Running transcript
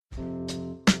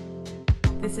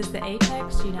This is the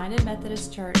Apex United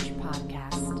Methodist Church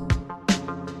podcast.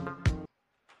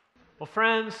 Well,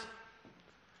 friends,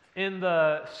 in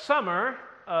the summer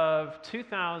of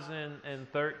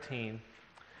 2013,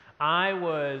 I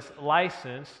was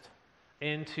licensed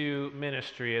into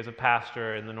ministry as a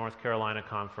pastor in the North Carolina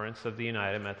Conference of the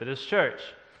United Methodist Church.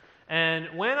 And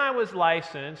when I was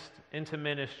licensed into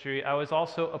ministry, I was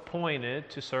also appointed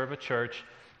to serve a church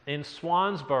in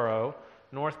Swansboro,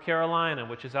 North Carolina,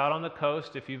 which is out on the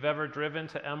coast. If you've ever driven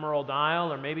to Emerald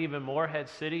Isle or maybe even Morehead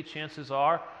City, chances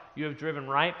are you have driven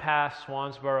right past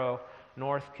Swansboro,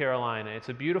 North Carolina. It's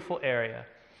a beautiful area.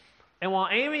 And while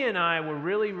Amy and I were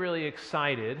really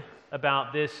excited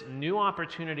about this new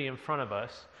opportunity in front of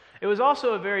us, it was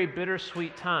also a very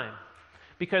bittersweet time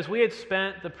because we had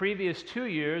spent the previous 2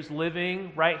 years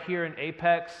living right here in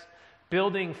Apex,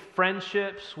 building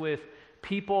friendships with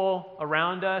people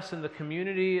around us in the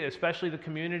community, especially the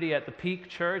community at the Peak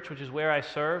Church, which is where I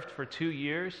served for 2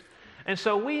 years. And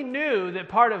so we knew that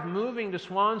part of moving to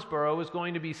Swansboro was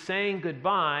going to be saying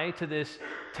goodbye to this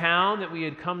town that we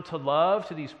had come to love,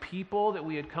 to these people that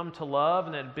we had come to love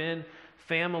and that had been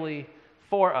family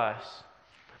for us.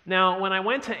 Now, when I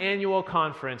went to annual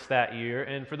conference that year,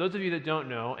 and for those of you that don't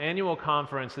know, annual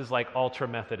conference is like ultra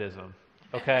Methodism,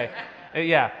 okay?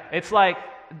 Yeah, it's like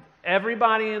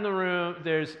everybody in the room,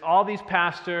 there's all these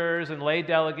pastors and lay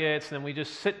delegates, and then we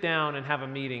just sit down and have a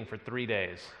meeting for 3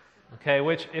 days. Okay,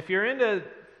 which if you're into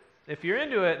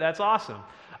it, that's awesome.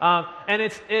 And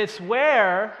it's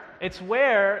where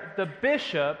the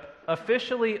bishop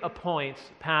officially appoints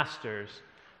pastors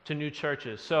to new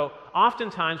churches. So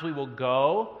oftentimes we will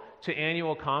go to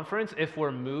annual conference. If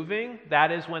we're moving,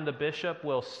 that is when the bishop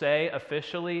will say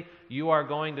officially, you are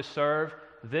going to serve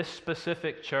this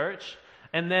specific church.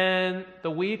 And then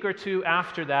the week or two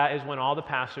after that is when all the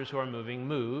pastors who are moving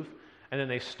move, and then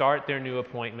they start their new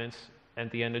appointments at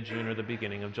the end of June or the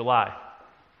beginning of July.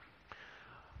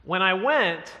 When I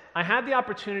went, I had the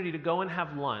opportunity to go and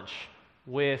have lunch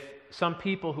with some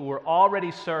people who were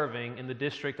already serving in the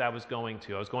district I was going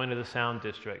to. I was going to the Sound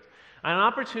District. I had an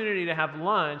opportunity to have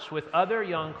lunch with other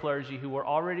young clergy who were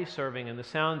already serving in the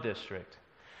Sound District.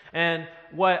 And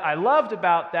what I loved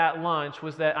about that lunch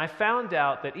was that I found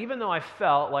out that even though I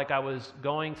felt like I was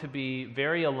going to be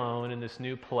very alone in this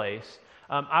new place,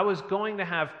 I was going to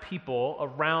have people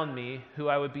around me who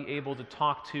I would be able to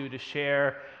talk to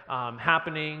share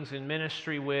happenings in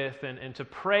ministry with, and to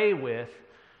pray with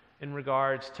in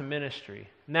regards to ministry.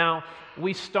 Now,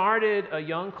 we started a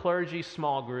young clergy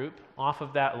small group off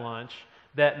of that lunch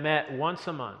that met once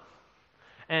a month.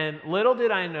 And little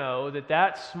did I know that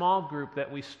that small group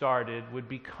that we started would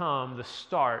become the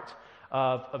start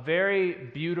of a very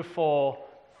beautiful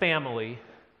family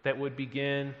that would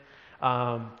begin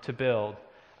to build.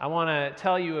 I want to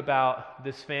tell you about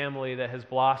this family that has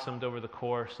blossomed over the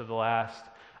course of the last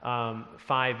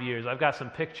 5 years. I've got some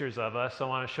pictures of us I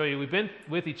want to show you. We've been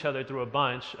with each other through a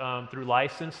bunch, through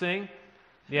licensing.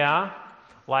 Yeah,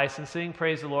 licensing,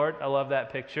 praise the Lord. I love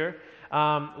that picture.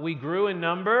 We grew in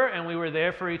number, and we were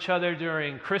there for each other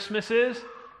during Christmases.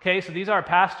 Okay, so these are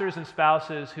pastors and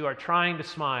spouses who are trying to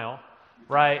smile,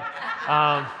 right,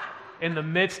 in the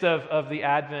midst of the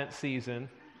Advent season.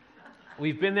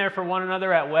 We've been there for one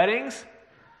another at weddings.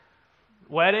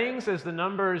 Weddings, as the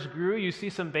numbers grew, you see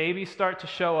some babies start to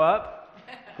show up.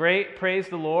 Great, praise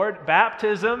the Lord.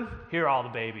 Baptism, here are all the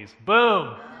babies.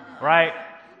 Boom, right?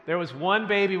 There was one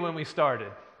baby when we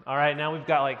started. All right, now we've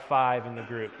got like 5 in the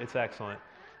group. It's excellent.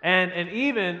 And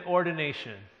even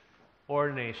ordination.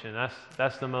 Ordination,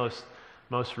 that's the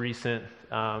most recent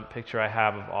picture I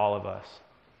have of all of us.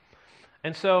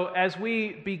 And so as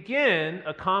we begin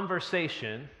a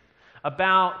conversation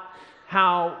about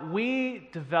how we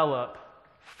develop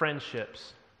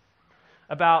friendships,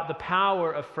 about the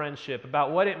power of friendship, about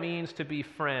what it means to be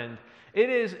friend, it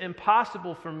is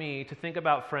impossible for me to think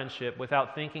about friendship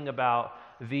without thinking about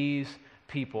these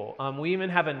people. We even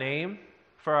have a name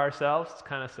for ourselves. It's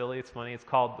kind of silly. It's funny.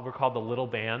 We're called the Little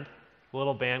Band.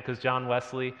 Little Band because John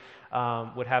Wesley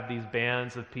would have these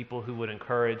bands of people who would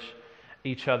encourage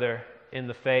each other in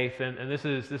the faith. And this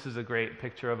is a great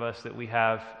picture of us that we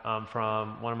have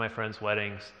from one of my friend's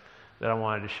weddings that I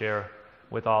wanted to share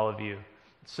with all of you.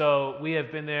 So we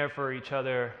have been there for each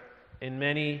other in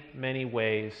many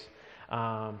ways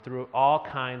through all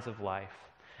kinds of life.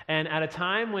 And at a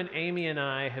time when Amy and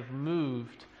I have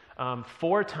moved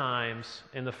 4 times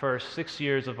in the first 6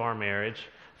 years of our marriage,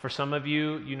 for some of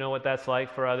you, you know what that's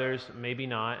like. For others, maybe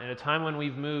not. At a time when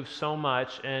we've moved so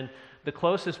much, and the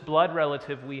closest blood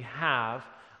relative we have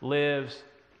lives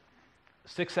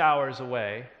 6 hours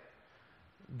away,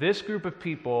 this group of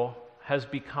people has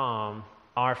become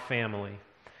our family.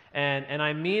 And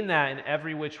I mean that in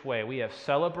every which way. We have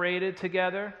celebrated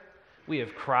together. We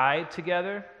have cried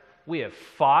together. We have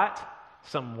fought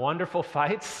some wonderful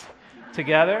fights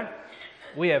together.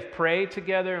 We have prayed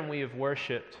together, and we have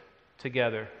worshiped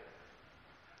together.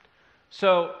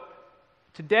 So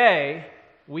today,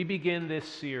 we begin this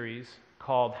series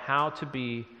called How to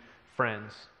Be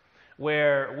Friends,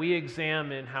 where we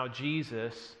examine how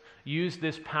Jesus used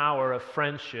this power of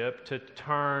friendship to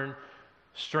turn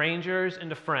strangers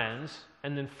into friends,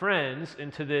 and then friends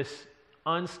into this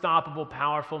unstoppable,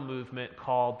 powerful movement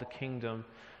called the Kingdom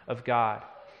of God.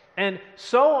 And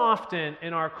so often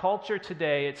in our culture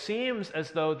today, it seems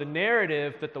as though the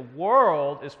narrative that the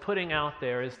world is putting out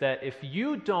there is that if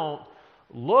you don't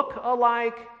look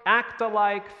alike, act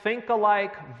alike, think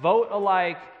alike, vote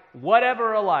alike,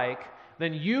 whatever alike,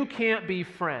 then you can't be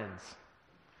friends.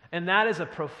 And that is a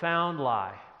profound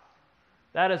lie.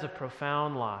 That is a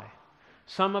profound lie.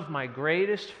 Some of my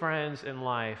greatest friends in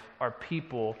life are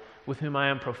people with whom I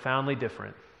am profoundly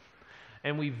different.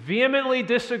 And we vehemently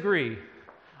disagree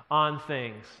on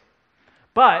things.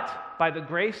 But by the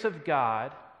grace of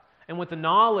God and with the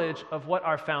knowledge of what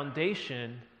our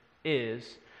foundation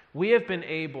is, we have been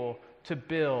able to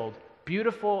build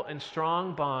beautiful and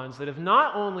strong bonds that have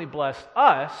not only blessed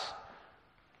us,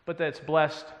 but that's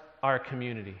blessed our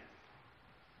community.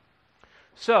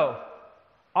 So,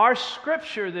 our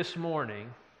scripture this morning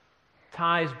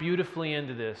ties beautifully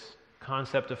into this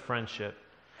concept of friendship.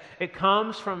 It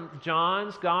comes from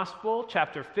John's Gospel,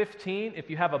 chapter 15. If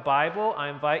you have a Bible, I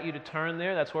invite you to turn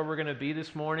there. That's where we're going to be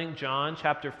this morning. John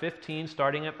chapter 15,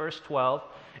 starting at verse 12.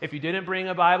 If you didn't bring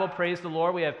a Bible, praise the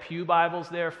Lord. We have pew Bibles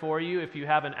there for you. If you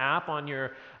have an app on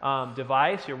your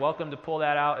device, you're welcome to pull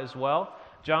that out as well.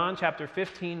 John chapter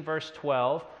 15, verse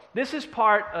 12. This is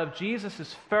part of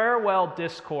Jesus' farewell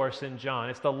discourse in John.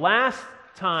 It's the last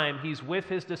time he's with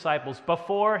his disciples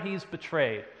before he's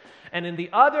betrayed. And in the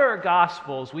other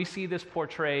Gospels, we see this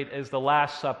portrayed as the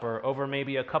Last Supper over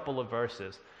maybe a couple of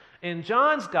verses. In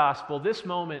John's Gospel, this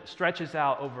moment stretches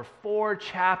out over 4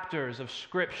 chapters of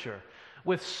Scripture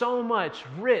with so much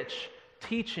rich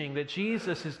teaching that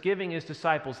Jesus is giving his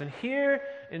disciples. And here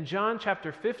in John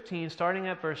chapter 15, starting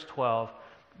at verse 12,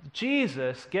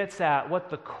 Jesus gets at what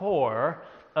the core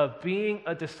of being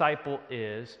a disciple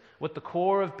is, what the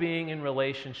core of being in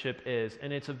relationship is.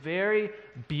 And it's a very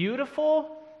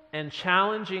beautiful and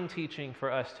challenging teaching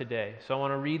for us today. So I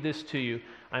want to read this to you.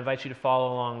 I invite you to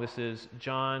follow along. This is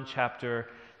John chapter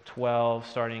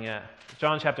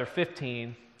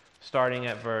 15, starting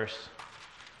at verse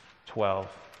 12.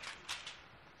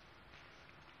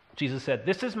 Jesus said,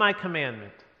 "This is my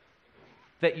commandment,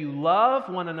 that you love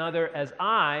one another as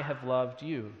I have loved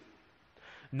you.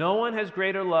 No one has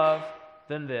greater love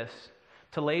than this,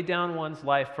 to lay down one's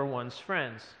life for one's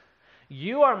friends.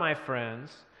 You are my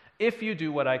friends if you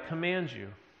do what I command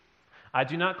you. I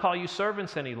do not call you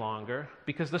servants any longer,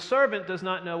 because the servant does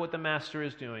not know what the master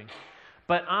is doing.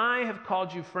 But I have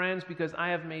called you friends because I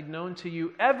have made known to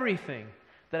you everything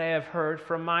that I have heard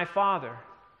from my Father.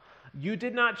 You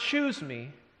did not choose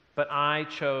me, but I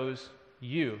chose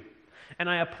you. And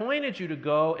I appointed you to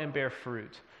go and bear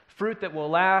fruit that will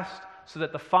last, so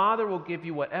that the Father will give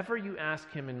you whatever you ask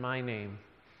him in my name.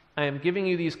 I am giving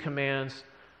you these commands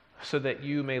so that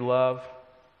you may love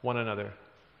one another."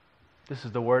 This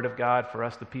is the word of God for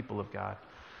us, the people of God.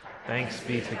 Thanks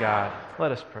be to God.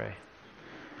 Let us pray.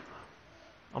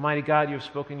 Almighty God, you have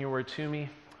spoken your word to me.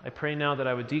 I pray now that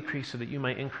I would decrease so that you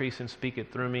might increase and speak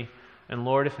it through me. And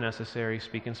Lord, if necessary,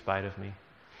 speak in spite of me.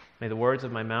 May the words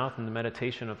of my mouth and the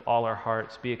meditation of all our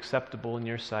hearts be acceptable in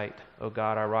your sight, O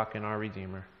God, our rock and our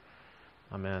Redeemer.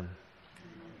 Amen.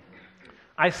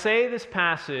 I say this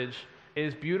passage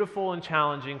is beautiful and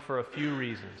challenging for a few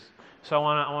reasons. So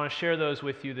I want to share those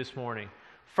with you this morning.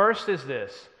 First is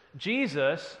this: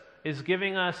 Jesus is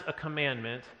giving us a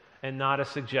commandment and not a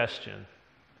suggestion.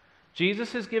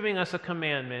 Jesus is giving us a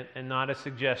commandment and not a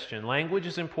suggestion. Language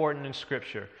is important in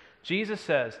Scripture. Jesus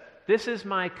says, "This is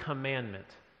my commandment,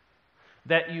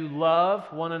 that you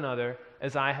love one another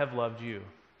as I have loved you."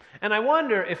 And I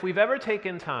wonder if we've ever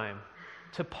taken time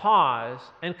to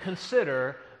pause and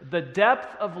consider the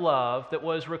depth of love that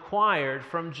was required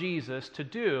from Jesus to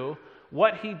do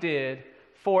what he did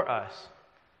for us.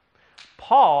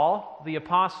 Paul, the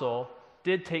apostle,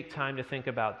 did take time to think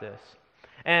about this.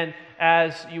 And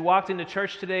as you walked into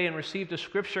church today and received a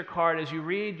scripture card, as you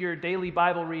read your daily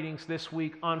Bible readings this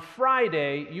week, on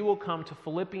Friday you will come to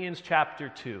Philippians chapter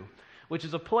 2, which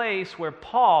is a place where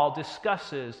Paul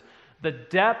discusses the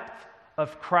depth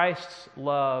of Christ's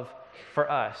love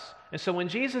for us. And so when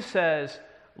Jesus says,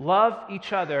 "Love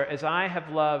each other as I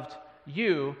have loved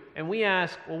you. And we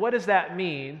ask, well, what does that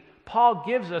mean? Paul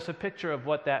gives us a picture of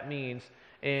what that means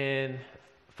in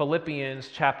Philippians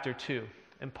chapter 2.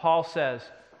 And Paul says,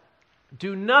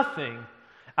 do nothing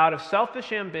out of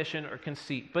selfish ambition or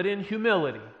conceit, but in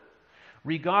humility.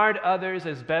 Regard others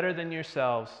as better than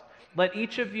yourselves. Let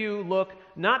each of you look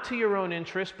not to your own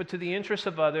interest, but to the interests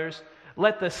of others.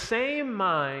 Let the same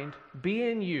mind be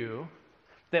in you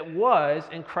that was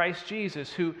in Christ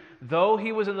Jesus, who, though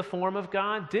he was in the form of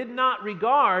God, did not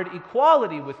regard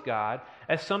equality with God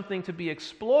as something to be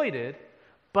exploited,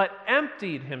 but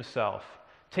emptied himself,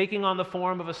 taking on the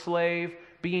form of a slave,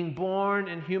 being born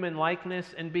in human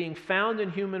likeness, and being found in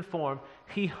human form,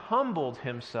 he humbled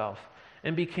himself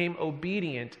and became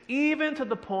obedient, even to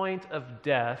the point of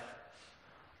death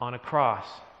on a cross.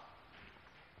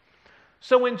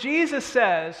 So when Jesus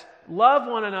says, love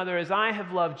one another as I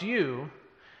have loved you,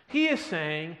 he is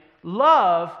saying,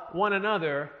 love one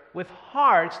another with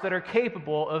hearts that are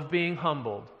capable of being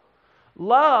humbled.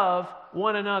 Love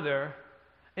one another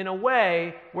in a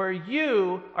way where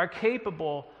you are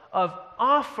capable of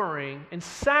offering and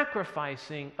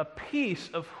sacrificing a piece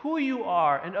of who you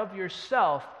are and of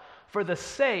yourself for the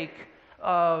sake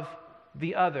of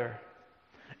the other.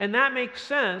 And that makes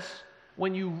sense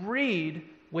when you read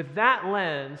with that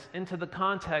lens into the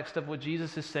context of what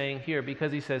Jesus is saying here,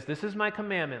 because he says, this is my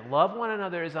commandment, love one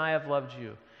another as I have loved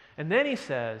you. And then he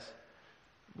says,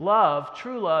 love,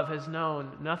 true love, has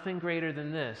known nothing greater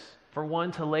than this, for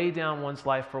one to lay down one's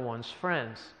life for one's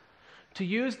friends. To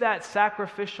use that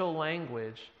sacrificial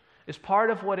language is part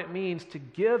of what it means to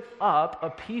give up a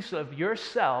piece of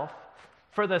yourself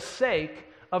for the sake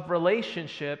of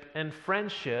relationship and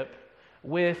friendship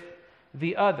with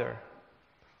the other.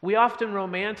 We often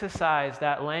romanticize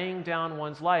that laying down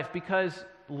one's life because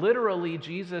literally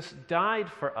Jesus died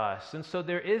for us. And so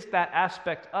there is that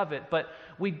aspect of it. But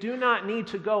we do not need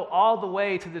to go all the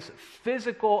way to this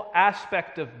physical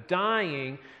aspect of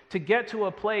dying to get to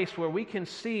a place where we can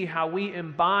see how we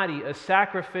embody a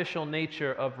sacrificial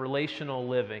nature of relational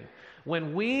living.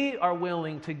 When we are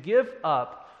willing to give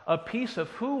up a piece of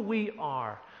who we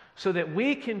are so that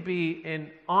we can be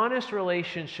in honest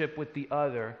relationship with the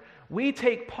other, we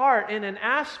take part in an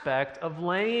aspect of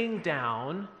laying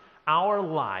down our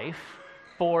life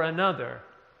for another.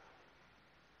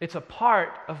 It's a part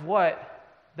of what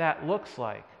that looks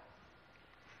like.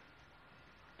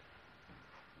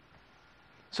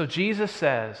 So Jesus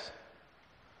says,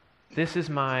 this is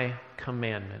my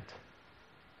commandment.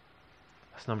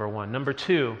 That's number one. Number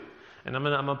two, and I'm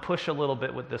gonna push a little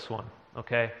bit with this one,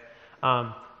 okay?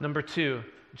 Number two,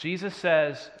 Jesus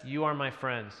says, you are my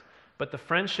friends. But the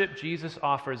friendship Jesus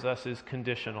offers us is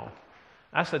conditional.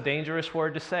 That's a dangerous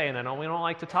word to say, and we don't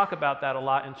like to talk about that a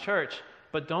lot in church.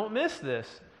 But don't miss this.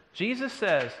 Jesus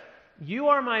says, you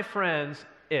are my friends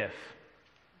if.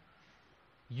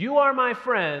 You are my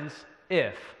friends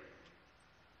if.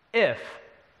 If.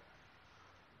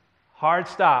 Hard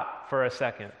stop for a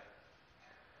second.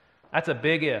 That's a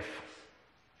big if.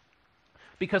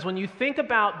 Because when you think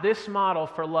about this model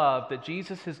for love that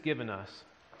Jesus has given us,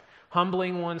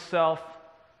 humbling oneself,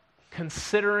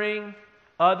 considering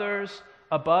others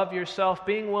above yourself,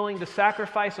 being willing to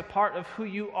sacrifice a part of who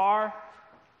you are,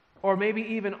 or maybe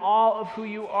even all of who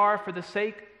you are for the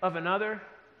sake of another.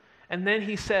 And then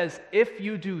he says, if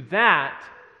you do that,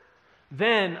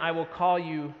 then I will call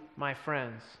you my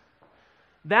friends.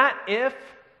 That if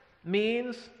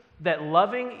means that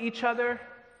loving each other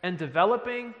and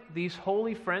developing these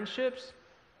holy friendships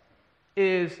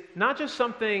is not just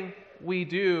something we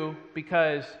do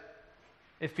because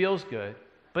it feels good,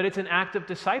 but it's an act of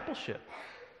discipleship.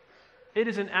 It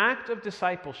is an act of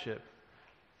discipleship.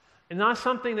 And not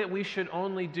something that we should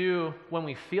only do when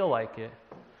we feel like it,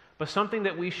 but something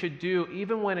that we should do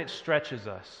even when it stretches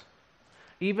us,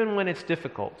 even when it's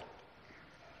difficult.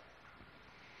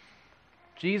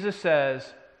 Jesus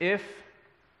says, if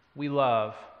we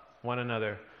love one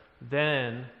another,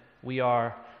 then we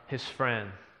are his friend.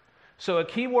 So a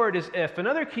key word is if.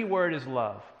 Another key word is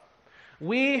love.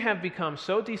 We have become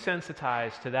so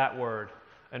desensitized to that word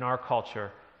in our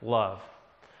culture, love.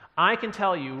 I can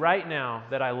tell you right now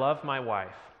that I love my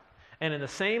wife. And in the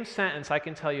same sentence, I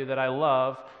can tell you that I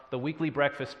love the weekly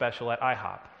breakfast special at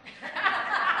IHOP,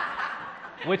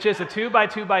 which is a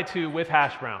 2x2x2 with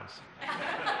hash browns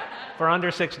for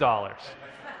under $6.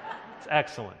 It's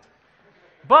excellent.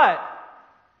 But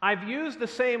I've used the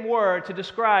same word to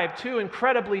describe two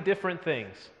incredibly different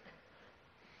things.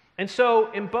 And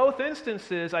so in both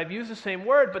instances, I've used the same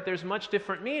word, but there's much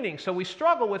different meaning. So we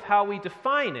struggle with how we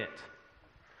define it.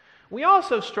 We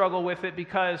also struggle with it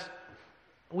because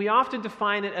we often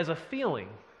define it as a feeling,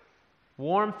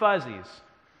 warm fuzzies,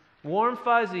 Warm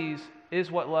fuzzies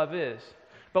is what love is.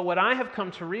 But what I have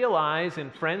come to realize in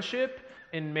friendship,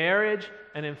 in marriage,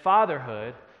 and in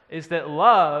fatherhood is that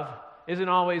love isn't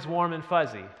always warm and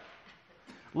fuzzy.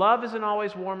 Love isn't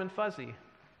always warm and fuzzy.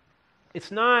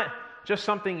 It's not just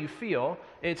something you feel,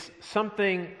 it's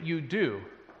something you do.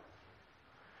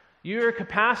 Your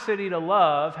capacity to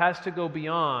love has to go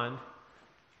beyond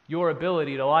your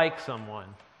ability to like someone.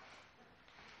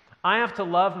 I have to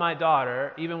love my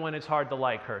daughter even when it's hard to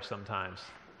like her sometimes.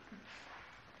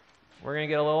 We're going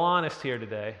to get a little honest here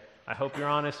today. I hope you're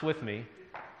honest with me.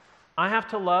 I have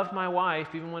to love my wife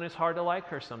even when it's hard to like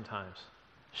her sometimes.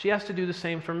 She has to do the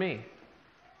same for me.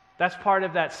 That's part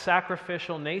of that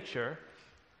sacrificial nature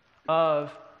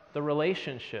of the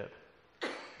relationship.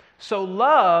 So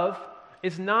love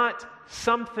is not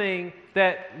something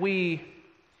that we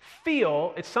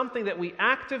feel, it's something that we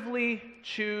actively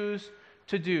choose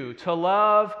to do, to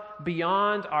love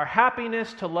beyond our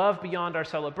happiness, to love beyond our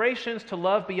celebrations, to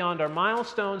love beyond our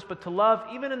milestones, but to love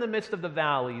even in the midst of the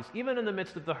valleys, even in the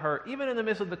midst of the hurt, even in the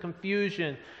midst of the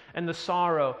confusion and the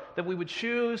sorrow, that we would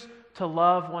choose to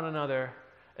love one another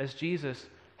as Jesus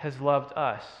has loved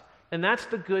us. And that's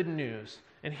the good news.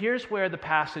 And here's where the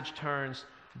passage turns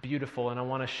beautiful, and I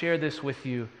want to share this with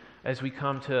you as we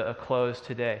come to a close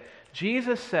today.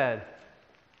 Jesus said,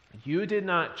 "You did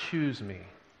not choose me,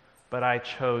 but I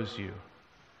chose you."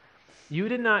 You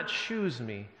did not choose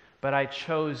me, but I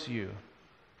chose you.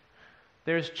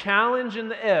 There's challenge in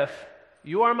the if.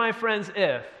 You are my friends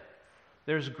if.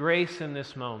 There's grace in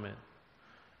this moment.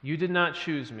 You did not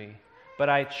choose me, but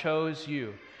I chose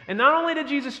you. And not only did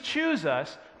Jesus choose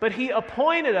us, but he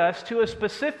appointed us to a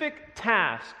specific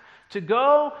task, to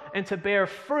go and to bear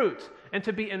fruit and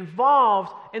to be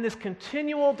involved in this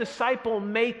continual disciple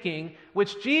making,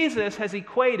 which Jesus has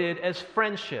equated as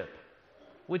friendship.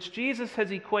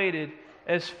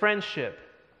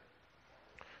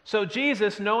 So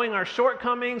Jesus, knowing our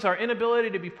shortcomings, our inability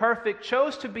to be perfect,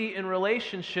 chose to be in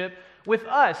relationship with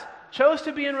us, chose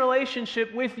to be in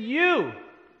relationship with you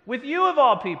of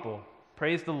all people.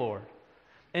 Praise the Lord.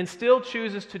 And still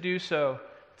chooses to do so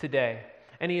today.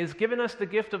 And he has given us the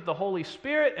gift of the Holy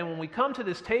Spirit, and when we come to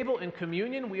this table in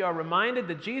communion, we are reminded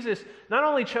that Jesus not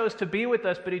only chose to be with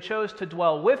us, but he chose to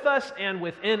dwell with us and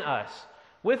within us.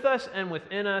 With us and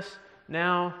within us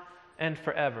now and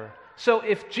forever. So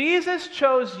if Jesus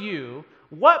chose you,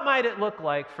 what might it look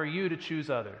like for you to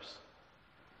choose others?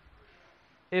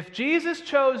 If Jesus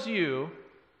chose you,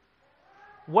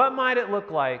 what might it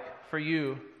look like for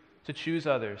you to choose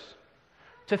others?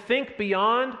 To think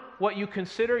beyond what you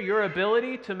consider your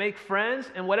ability to make friends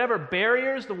and whatever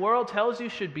barriers the world tells you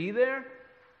should be there,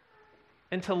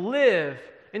 and to live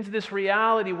into this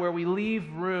reality where we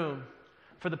leave room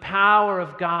for the power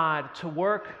of God to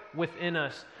work within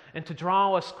us and to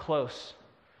draw us close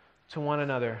to one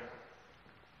another.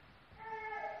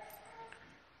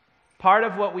 Part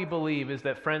of what we believe is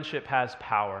that friendship has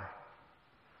power.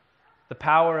 The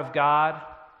power of God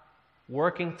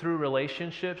working through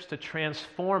relationships to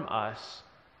transform us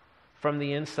from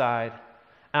the inside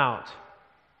out.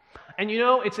 And you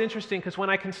know, it's interesting because when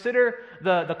I consider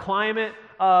the climate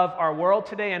of our world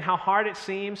today and how hard it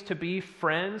seems to be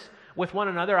friends with one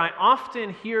another, I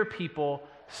often hear people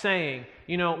saying,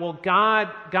 well,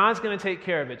 God's going to take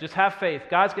care of it. Just have faith.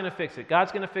 God's going to fix it.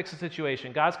 God's going to fix the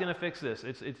situation. God's going to fix this.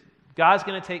 God's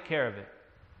going to take care of it.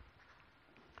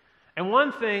 And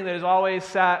one thing that has always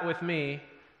sat with me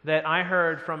that I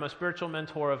heard from a spiritual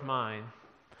mentor of mine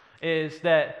is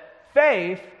that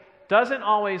faith doesn't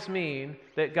always mean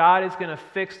that God is going to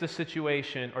fix the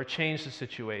situation or change the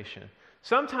situation.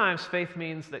 Sometimes faith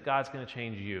means that God's going to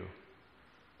change you.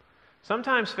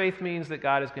 Sometimes faith means that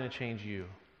God is going to change you.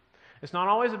 It's not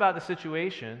always about the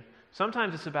situation.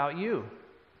 Sometimes it's about you.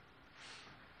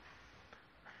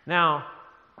 Now,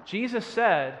 Jesus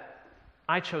said,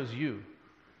 I chose you.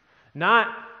 Not,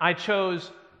 I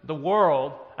chose the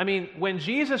world. I mean, when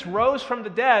Jesus rose from the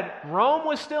dead, Rome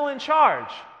was still in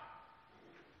charge.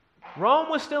 Rome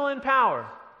was still in power.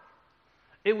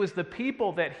 It was the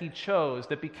people that he chose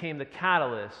that became the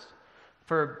catalyst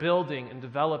for building and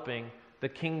developing the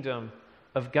kingdom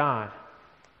of God.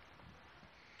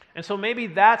 And so maybe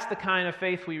that's the kind of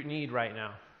faith we need right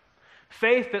now.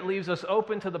 Faith that leaves us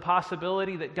open to the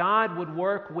possibility that God would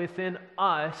work within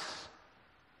us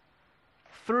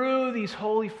through these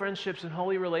holy friendships and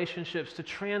holy relationships to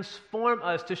transform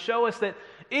us, to show us that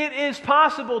it is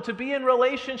possible to be in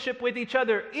relationship with each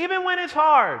other, even when it's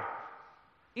hard.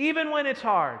 Even when it's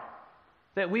hard.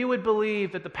 That we would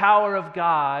believe that the power of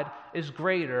God is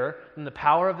greater than the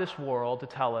power of this world to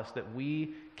tell us that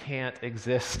we can't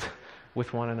exist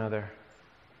with one another.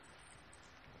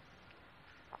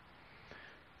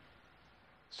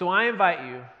 So I invite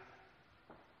you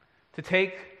to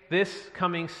take this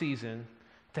coming season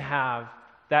to have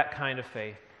that kind of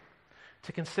faith,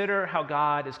 to consider how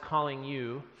God is calling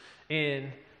you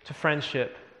into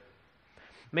friendship.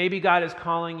 Maybe God is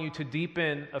calling you to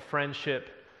deepen a friendship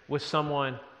with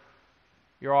someone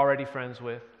you're already friends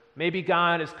with. Maybe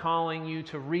God is calling you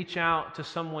to reach out to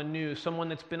someone new, someone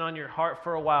that's been on your heart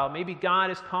for a while. Maybe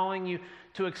God is calling you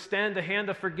to extend a hand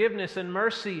of forgiveness and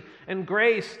mercy and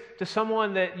grace to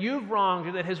someone that you've wronged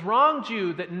or that has wronged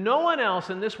you, that no one else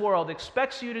in this world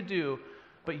expects you to do,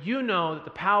 but you know that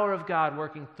the power of God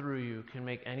working through you can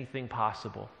make anything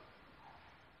possible.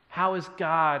 How is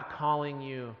God calling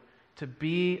you to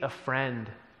be a friend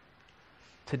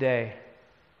today?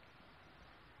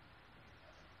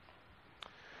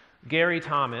 Gary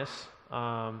Thomas,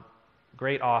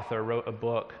 great author, wrote a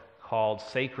book called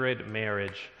Sacred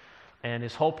Marriage. And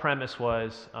his whole premise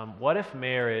was, what if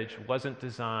marriage wasn't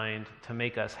designed to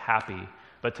make us happy,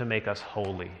 but to make us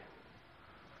holy?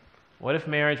 What if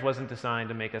marriage wasn't designed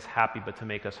to make us happy, but to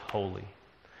make us holy?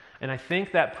 And I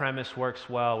think that premise works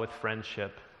well with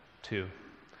friendship, too,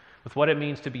 with what it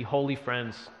means to be holy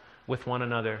friends with one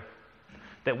another.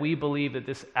 That we believe that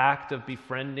this act of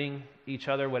befriending each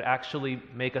other would actually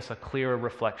make us a clearer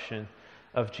reflection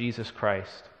of Jesus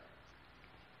Christ.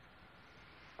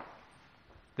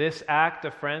 This act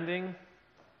of friending,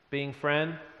 being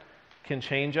friend, can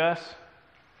change us,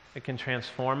 it can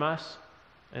transform us,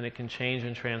 and it can change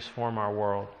and transform our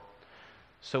world.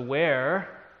 So where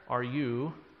are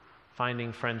you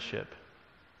finding friendship?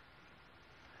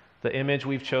 The image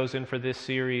we've chosen for this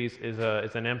series is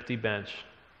an empty bench.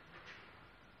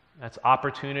 That's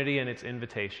opportunity and it's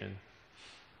invitation.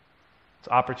 It's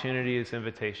opportunity, it's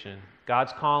invitation.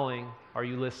 God's calling. Are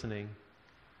you listening?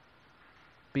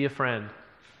 Be a friend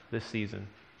this season.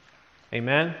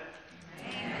 Amen?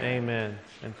 Amen.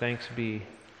 And thanks be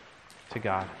to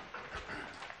God.